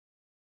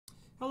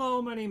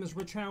Hello, my name is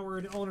Rich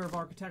Howard, owner of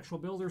Architectural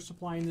Builders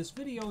Supply, and this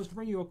video is to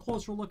bring you a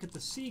closer look at the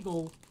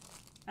Segal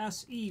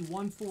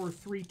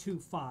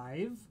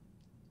SE14325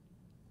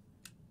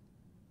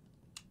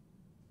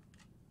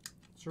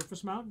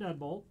 surface mount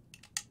deadbolt.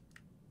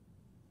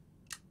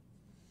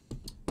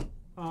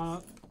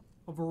 A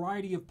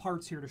variety of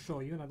parts here to show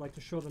you, and I'd like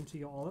to show them to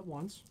you all at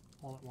once.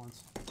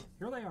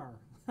 Here they are.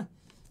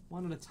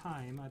 One at a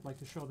time. I'd like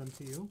to show them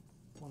to you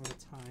one at a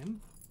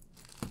time.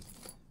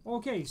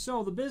 Okay,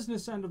 so the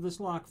business end of this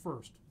lock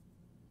first.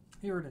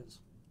 Here it is.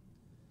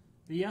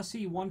 The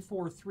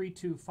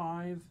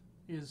SE14325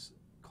 is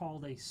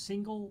called a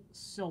single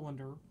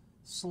cylinder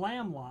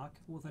slam lock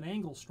with an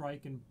angle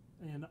strike in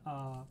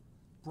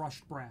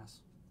brushed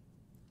brass.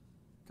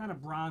 Kind of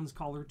bronze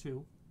color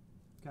too.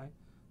 Okay,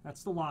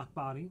 that's the lock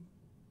body.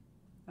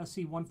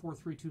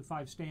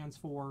 SE14325 stands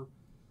for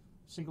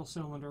single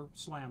cylinder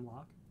slam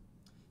lock.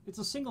 It's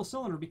a single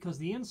cylinder because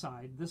the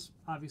inside, this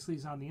obviously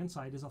is on the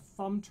inside, is a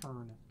thumb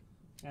turn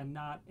and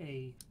not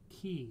a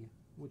key,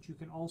 which you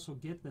can also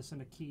get this in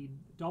a keyed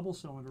double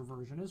cylinder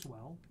version as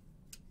well.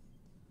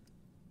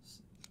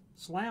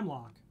 Slam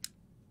lock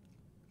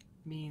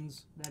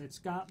means that it's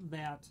got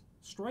that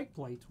strike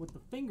plate with the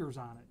fingers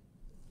on it.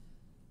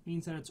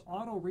 Means that it's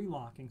auto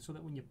relocking so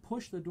that when you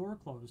push the door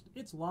closed,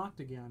 it's locked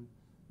again,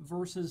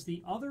 versus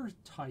the other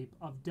type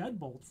of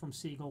deadbolt from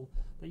Segal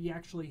that you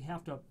actually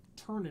have to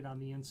turn it on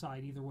the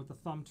inside, either with the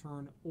thumb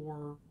turn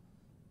or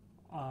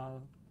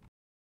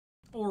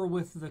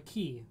with the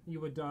key. You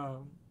would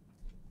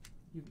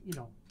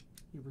you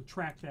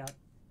retract that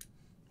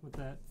with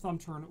that thumb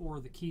turn or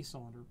the key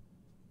cylinder.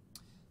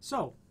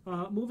 So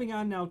moving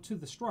on now to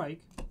the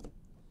strike.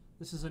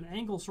 This is an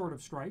angle sort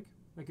of strike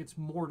that gets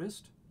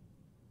mortised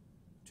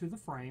to the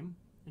frame,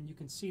 and you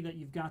can see that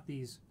you've got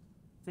these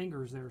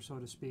fingers there, so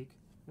to speak,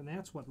 and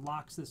that's what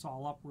locks this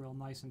all up real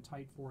nice and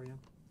tight for you.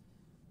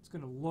 It's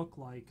going to look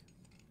like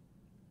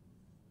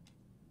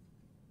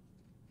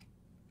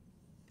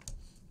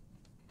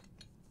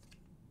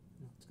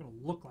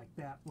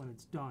that when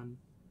it's done.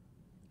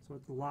 So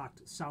it's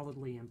locked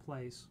solidly in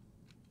place.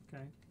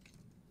 Okay,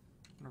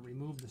 I'm going to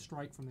remove the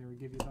strike from there and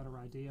give you a better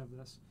idea of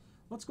this.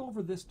 Let's go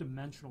over this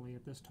dimensionally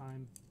at this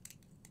time.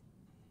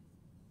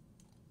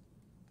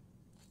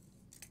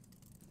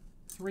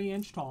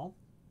 3-inch tall.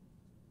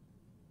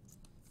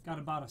 Got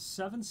about a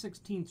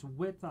 7/16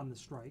 width on the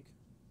strike.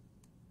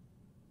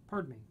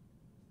 Pardon me,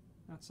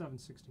 not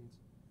 7/16.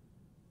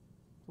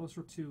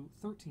 Closer to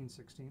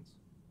 13/16.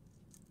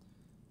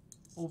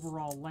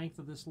 Overall length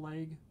of this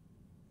leg,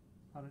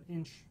 about an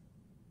inch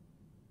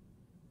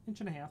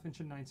and a half, inch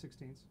and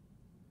 9/16.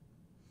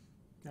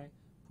 Okay,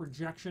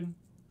 projection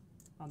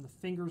on the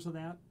fingers of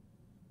that,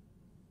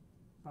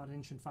 about an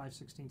inch and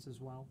 5/16 as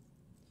well.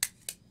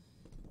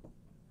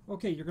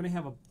 Okay, you're going to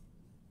have a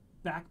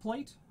back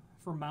plate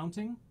for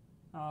mounting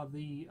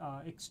the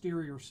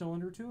exterior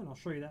cylinder to, and I'll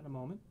show you that in a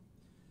moment.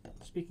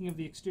 Speaking of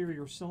the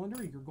exterior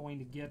cylinder, you're going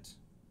to get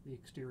the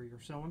exterior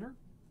cylinder,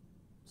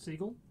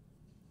 Segal,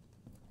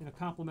 in a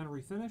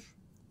complementary finish.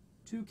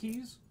 2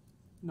 keys,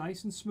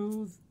 nice and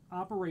smooth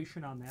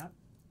operation on that.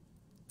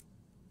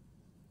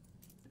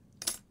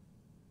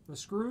 The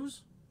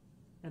screws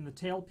and the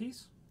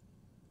tailpiece,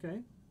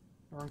 okay,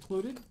 are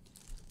included.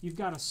 You've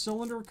got a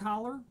cylinder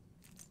collar.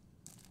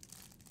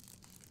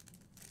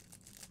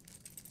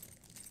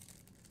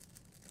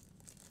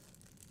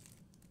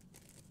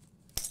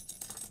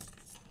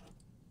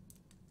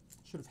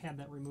 Should have had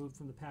that removed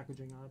from the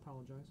packaging, I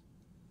apologize.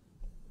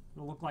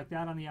 It'll look like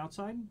that on the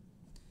outside.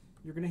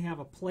 You're going to have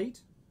a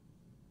plate,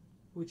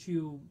 which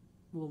you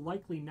will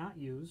likely not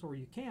use, or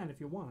you can if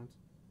you want,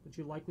 but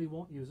you likely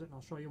won't use it, and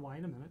I'll show you why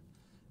in a minute.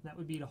 That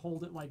would be to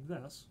hold it like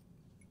this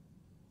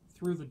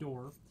through the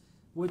door,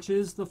 which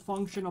is the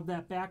function of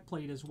that back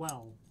plate as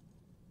well.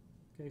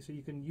 Okay, so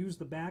you can use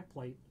the back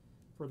plate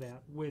for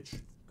that, which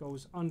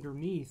goes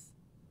underneath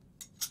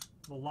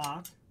the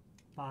lock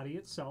body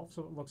itself,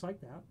 so it looks like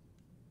that.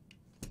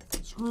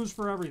 Screws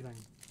for everything.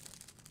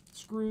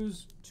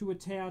 Screws to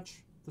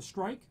attach the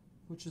strike,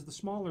 which is the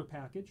smaller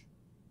package.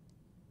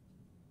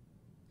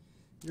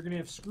 You're going to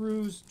have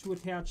screws to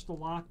attach the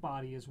lock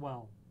body as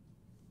well.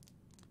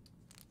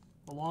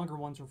 The longer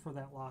ones are for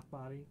that lock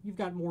body. You've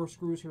got more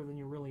screws here than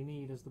you really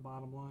need, is the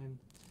bottom line.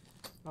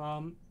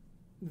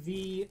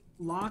 The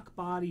lock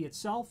body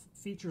itself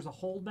features a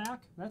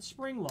holdback. That's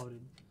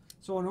spring-loaded.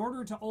 So in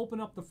order to open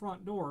up the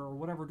front door, or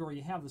whatever door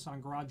you have this on,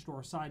 garage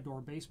door, side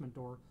door, basement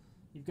door,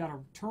 you've got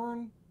to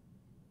turn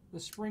the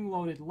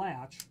spring-loaded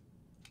latch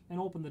and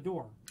open the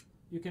door.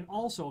 You can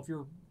also, if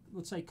you're,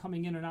 let's say,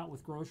 coming in and out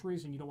with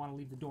groceries and you don't want to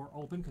leave the door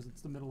open because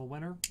it's the middle of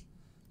winter,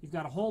 you've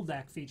got a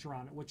holdback feature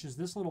on it, which is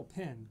this little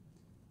pin.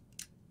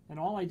 And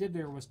all I did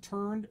there was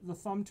turned the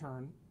thumb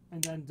turn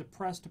and then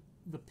depressed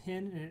the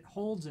pin, and it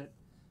holds it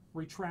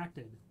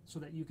retracted so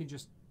that you can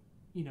just,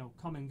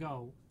 come and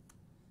go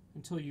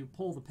until you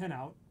pull the pin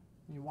out.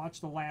 And you watch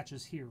the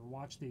latches here.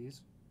 Watch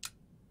these.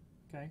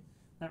 Okay?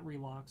 That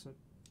relocks it.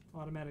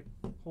 Automatic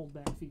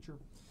holdback feature.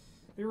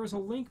 There is a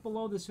link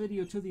below this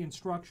video to the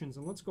instructions,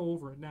 and let's go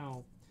over it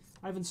now.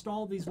 I've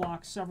installed these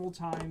locks several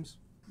times.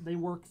 They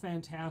work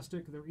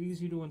fantastic. They're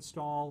easy to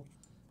install.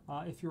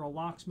 If you're a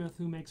locksmith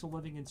who makes a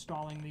living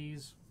installing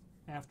these,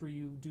 after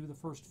you do the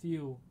first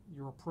few,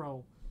 you're a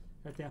pro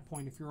at that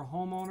point. If you're a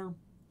homeowner,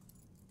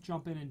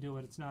 jump in and do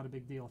it. It's not a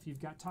big deal. If you've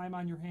got time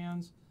on your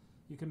hands,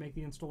 you can make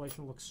the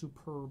installation look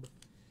superb.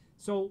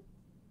 So,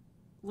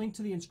 link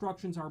to the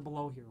instructions are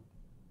below here.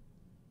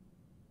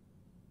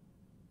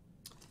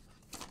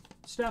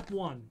 Step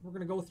 1. We're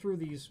going to go through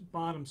these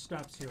bottom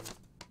steps here.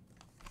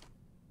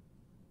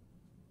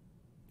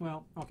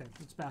 Well, okay,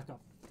 let's back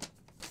up.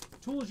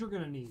 Tools you're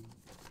going to need.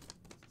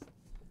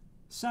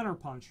 Center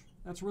punch.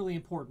 That's really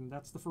important.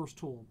 That's the first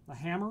tool. A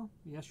hammer.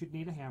 Yes, you'd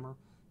need a hammer.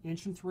 1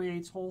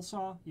 3/8 hole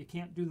saw. You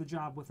can't do the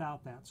job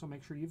without that, so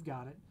make sure you've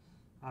got it.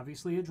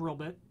 Obviously a drill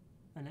bit,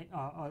 an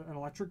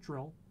electric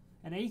drill,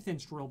 an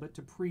 1/8" drill bit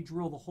to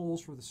pre-drill the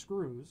holes for the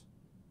screws.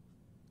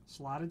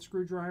 Slotted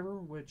screwdriver,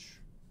 which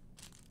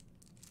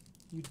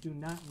you do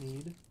not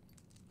need.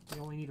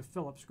 You only need a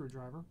Phillips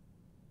screwdriver.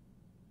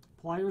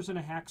 Pliers and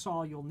a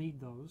hacksaw, you'll need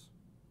those.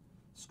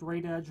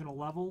 Straight edge and a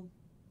level,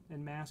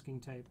 and masking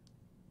tape.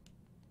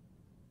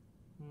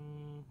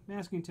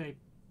 Masking tape,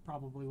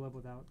 probably live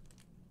without.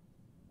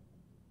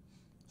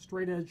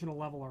 Straight edge and a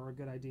level are a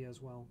good idea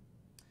as well.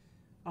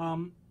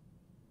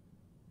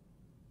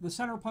 The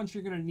center punch,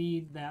 you're going to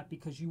need that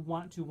because you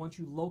want to, once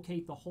you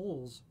locate the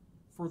holes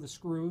for the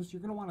screws,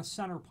 you're going to want to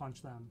center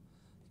punch them.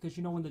 Because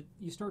you know when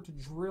you start to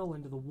drill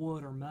into the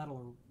wood or metal,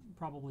 or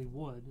probably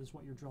wood is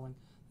what you're drilling,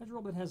 that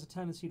drill bit has a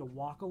tendency to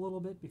walk a little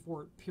bit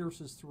before it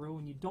pierces through,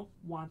 and you don't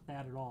want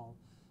that at all.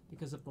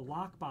 Because if the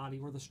lock body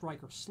or the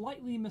strike are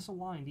slightly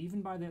misaligned,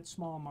 even by that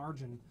small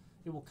margin,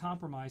 it will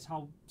compromise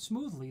how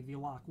smoothly the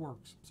lock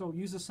works. So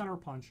use a center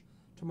punch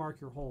to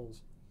mark your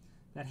holes.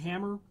 That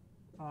hammer,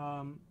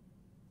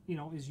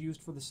 is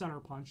used for the center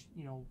punch.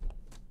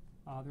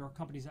 There are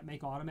companies that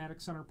make automatic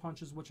center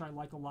punches, which I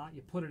like a lot.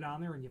 You put it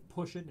on there and you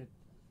push it, and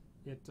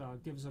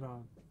it gives it a,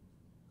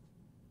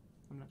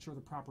 I'm not sure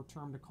the proper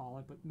term to call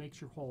it, but makes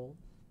your hole.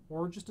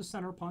 Or just a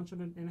center punch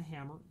and a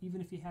hammer.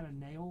 Even if you had a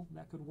nail,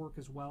 that could work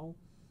as well.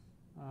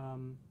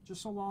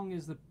 Just so long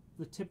as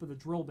the tip of the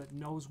drill bit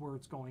knows where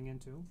it's going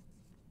into.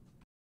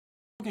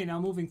 Okay,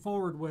 now moving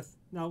forward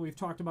now we've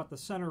talked about the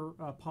center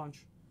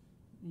punch,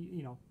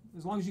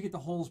 as long as you get the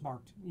holes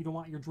marked, you don't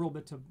want your drill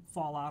bit to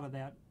fall out of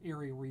that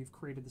area where you've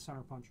created the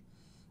center punch.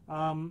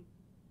 1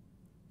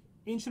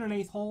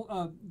 1/8 hole,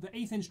 the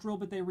 1/8" drill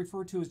bit they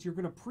refer to is you're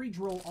going to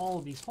pre-drill all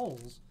of these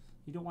holes.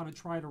 You don't want to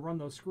try to run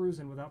those screws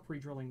in without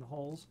pre-drilling the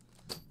holes.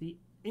 The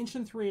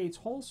 1 3/8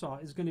 hole saw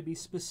is going to be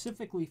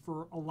specifically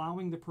for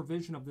allowing the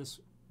provision of this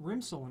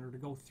rim cylinder to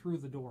go through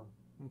the door.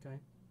 Okay.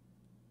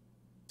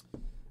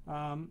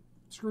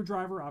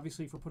 Screwdriver,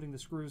 obviously for putting the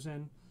screws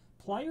in.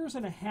 Pliers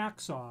and a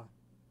hacksaw.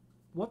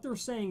 What they're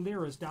saying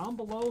there is down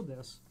below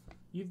this,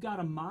 you've got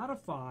to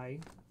modify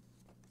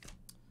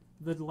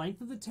the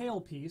length of the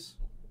tailpiece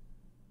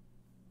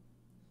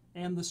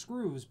and the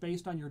screws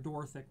based on your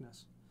door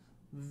thickness.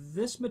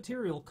 This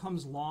material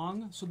comes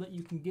long so that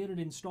you can get it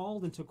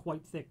installed into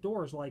quite thick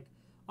doors, like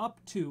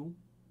up to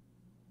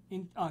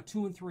 2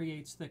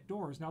 3/8 thick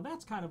doors. Now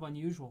that's kind of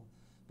unusual,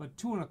 but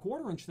 2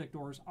 1/4" thick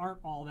doors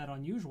aren't all that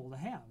unusual to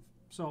have.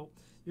 So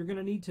you're going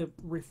to need to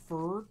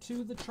refer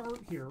to the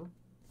chart here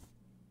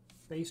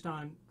based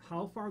on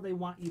how far they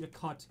want you to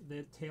cut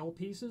the tail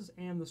pieces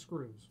and the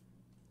screws.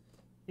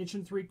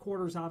 1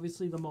 3/4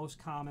 obviously the most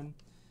common,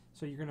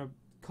 so you're going to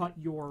cut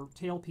your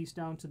tailpiece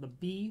down to the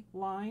B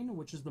line,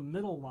 which is the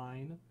middle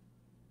line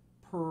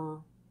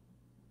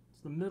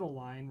it's the middle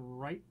line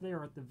right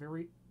there at the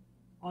very,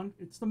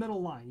 it's the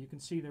middle line. You can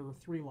see there are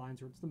 3 lines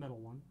here, it's the middle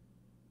one.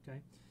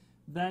 Okay.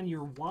 Then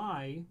your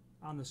Y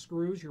on the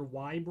screws, your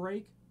Y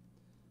break,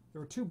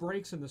 there are 2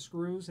 breaks in the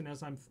screws, and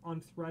as I'm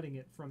unthreading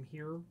it from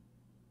here,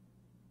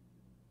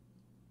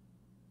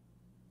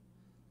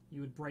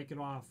 you would break it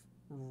off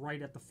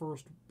right at the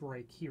first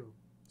break here.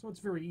 So it's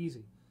very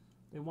easy.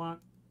 They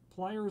want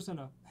pliers and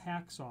a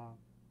hacksaw.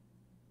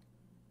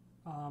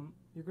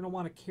 You're going to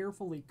want to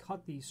carefully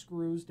cut these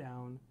screws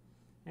down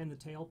and the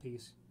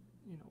tailpiece.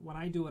 When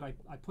I do it,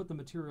 I put the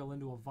material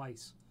into a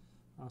vise.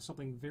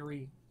 Something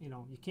very,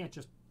 you can't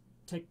just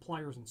take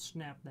pliers and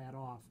snap that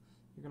off.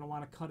 You're going to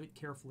want to cut it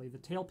carefully. The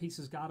tailpiece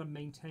has got to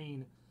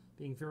maintain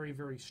being very,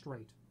 very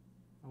straight.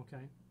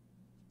 Okay,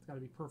 it's got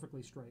to be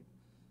perfectly straight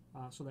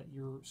so that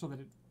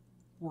it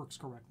works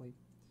correctly.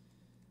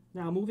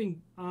 Now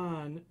moving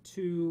on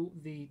to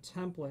the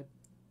template,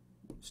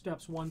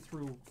 steps 1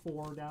 through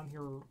 4 down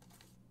here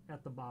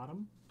at the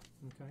bottom.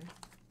 Okay.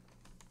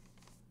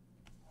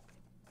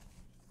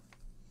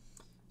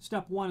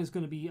 Step 1 is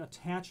going to be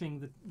attaching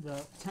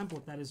the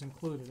template that is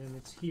included, and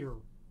it's here.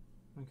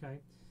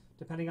 Okay.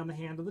 Depending on the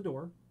hand of the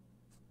door.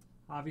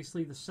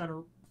 Obviously the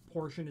center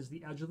portion is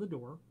the edge of the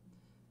door,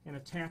 and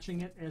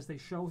attaching it as they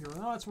show here.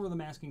 Oh, that's where the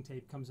masking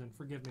tape comes in,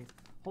 forgive me.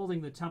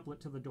 Holding the template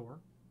to the door.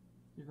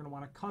 You're going to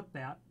want to cut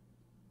that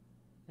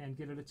and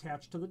get it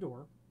attached to the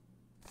door.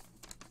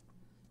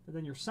 And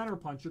then your center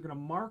punch, you're going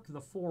to mark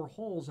the 4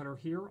 holes that are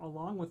here,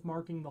 along with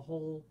marking the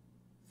hole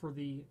for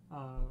the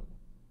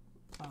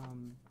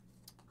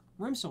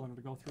rim cylinder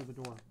to go through the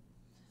door.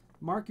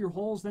 Mark your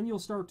holes, then you'll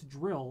start to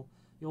drill.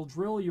 You'll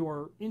drill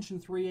your 1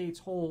 3/8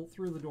 hole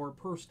through the door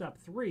per step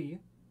 3.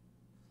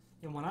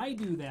 And when I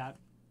do that,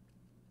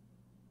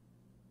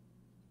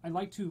 I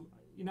like to,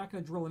 you're not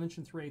going to drill an 1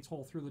 3/8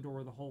 hole through the door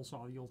with a hole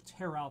saw. You'll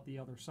tear out the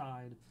other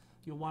side.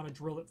 You'll want to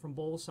drill it from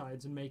both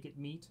sides and make it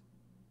meet,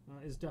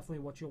 is definitely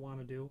what you'll want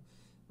to do.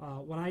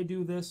 When I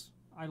do this,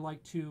 I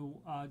like to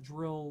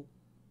drill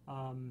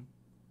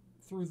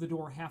through the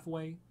door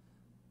halfway,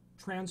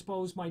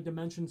 transpose my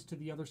dimensions to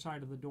the other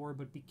side of the door,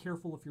 but be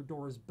careful if your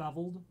door is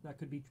beveled. That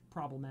could be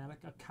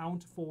problematic.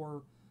 Account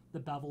for the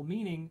bevel,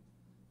 meaning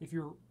if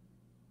you're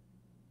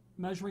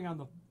measuring on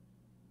the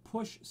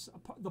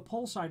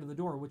pull side of the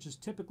door, which is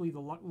typically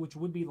which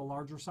would be the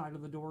larger side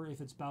of the door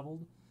if it's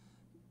beveled,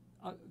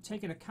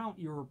 take into account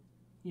your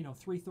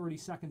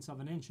 3/32 of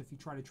an inch if you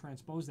try to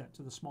transpose that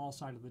to the small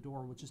side of the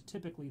door, which is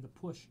typically the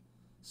push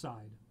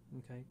side.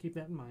 Okay, keep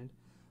that in mind.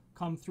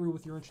 Come through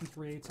with your 1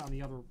 3/8 on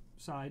the other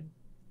side.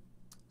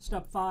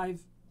 Step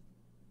 5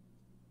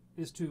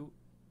 is to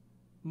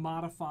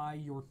modify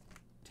your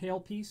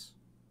tailpiece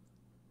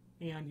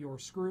and your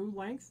screw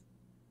length.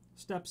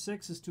 Step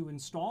 6 is to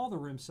install the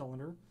rim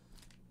cylinder,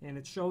 and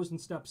it shows in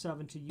step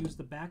 7 to use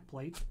the back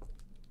plate.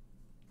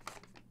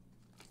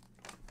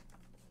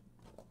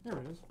 There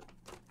it is.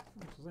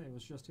 It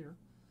was just here.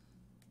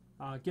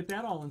 Get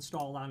that all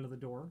installed onto the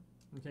door.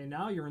 Okay,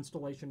 now your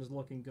installation is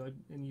looking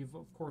good, and you've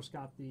of course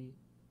got the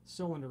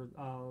cylinder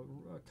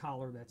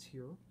collar that's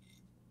here.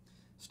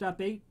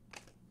 Step 8,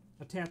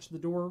 attach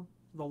the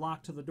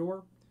lock to the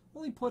door.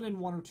 Only put in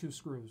 1 or 2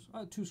 screws,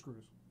 2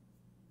 screws.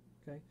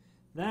 Okay,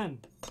 then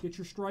get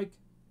your strike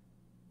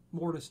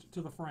mortised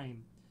to the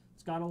frame.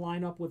 It's got to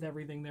line up with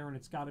everything there, and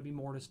it's got to be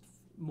mortised,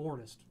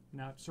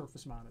 not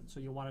surface mounted. So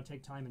you'll want to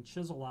take time and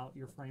chisel out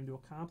your frame to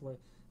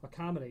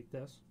accommodate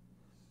this.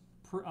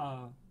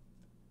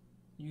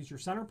 Use your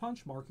center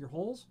punch, mark your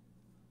holes,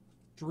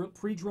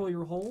 pre-drill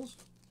your holes,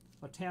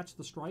 attach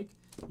the strike.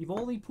 You've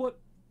only put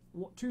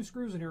 2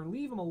 screws in here, and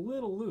leave them a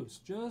little loose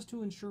just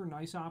to ensure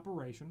nice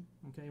operation.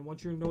 Okay, and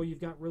once you know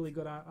you've got really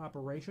good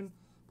operation,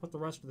 put the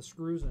rest of the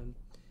screws in.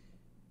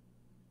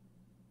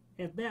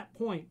 At that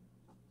point,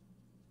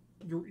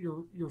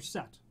 you're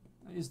set,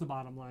 is the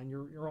bottom line.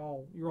 You're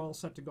all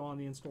set to go on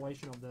the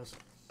installation of this,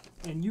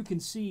 and you can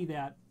see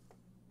that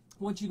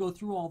once you go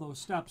through all those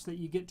steps, that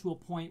you get to a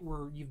point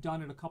where you've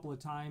done it a couple of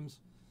times,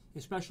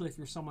 especially if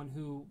you're someone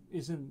who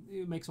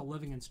makes a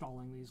living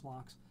installing these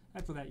locks.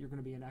 After that, you're going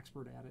to be an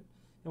expert at it.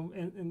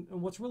 And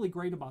what's really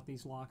great about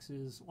these locks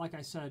is, like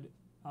I said,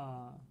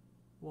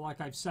 like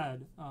I've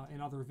said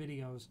in other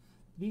videos,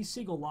 these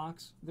Segal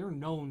locks, they're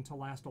known to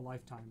last a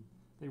lifetime.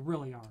 They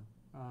really are,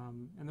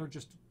 and they're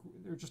just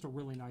a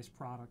really nice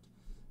product.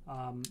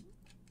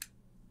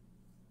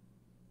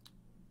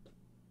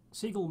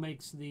 Segal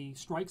makes the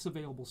strikes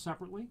available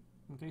separately,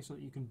 okay, so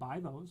that you can buy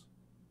those.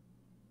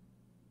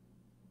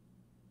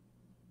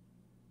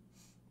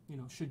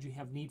 Should you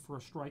have need for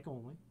a strike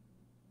only.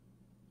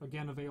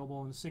 Again,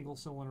 available in a single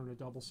cylinder and a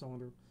double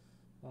cylinder,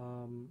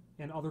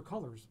 and other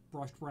colors.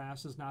 Brushed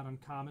brass is not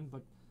uncommon,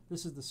 but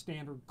this is the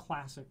standard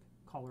classic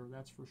color,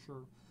 that's for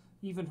sure.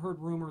 Even heard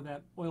rumor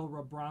that oil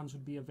rub bronze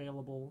would be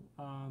available,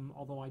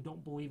 although I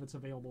don't believe it's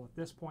available at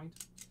this point.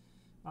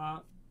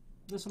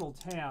 This little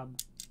tab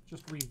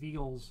just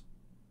reveals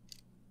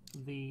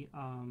the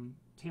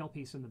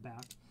tailpiece in the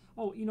back.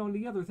 Oh, and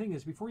the other thing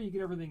is, before you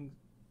get everything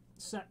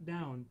set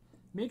down,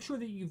 make sure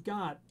that you've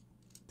got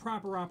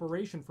proper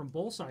operation from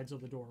both sides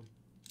of the door.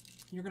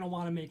 You're going to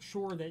want to make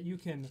sure that you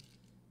can,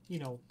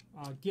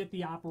 get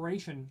the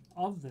operation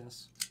of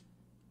this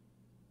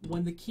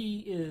when the key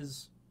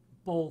is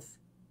both.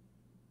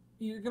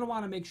 You're going to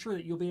want to make sure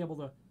that you'll be able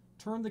to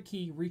turn the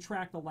key,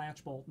 retract the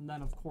latch bolt, and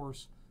then, of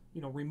course,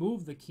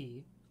 remove the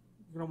key.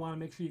 You're going to want to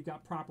make sure you've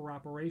got proper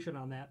operation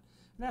on that.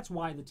 And that's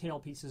why the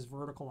tailpiece is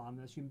vertical on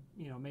this. You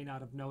may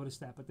not have noticed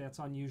that, but that's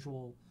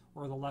unusual,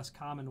 or the less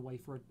common way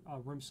for a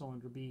rim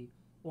cylinder to be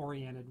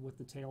oriented with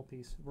the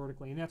tailpiece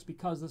vertically. And that's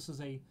because this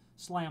is a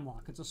slam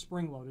lock. It's a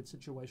spring-loaded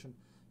situation.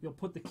 You'll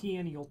put the key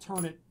in, and you'll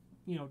turn it,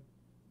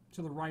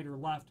 to the right or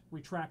left,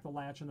 retract the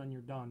latch, and then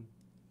you're done.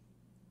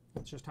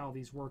 That's just how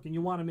these work. And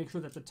you want to make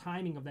sure that the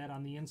timing of that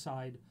on the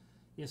inside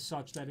is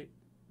such that it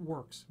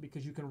works,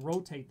 because you can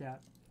rotate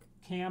that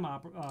cam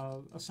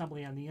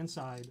assembly on the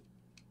inside.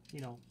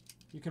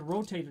 You can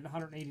rotate it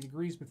 180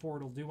 degrees before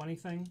it'll do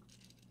anything,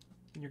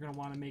 and you're going to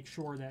want to make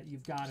sure that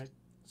you've got it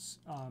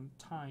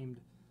timed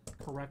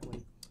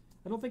correctly.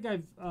 I don't think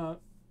I've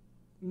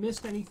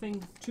missed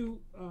anything too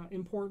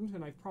important,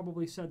 and I've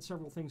probably said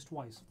several things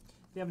twice.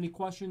 If you have any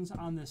questions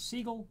on the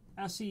Segal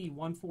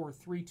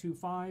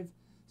SE14325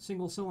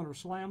 single cylinder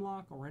slam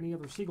lock or any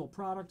other Segal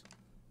product,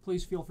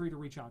 please feel free to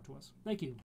reach out to us. Thank you.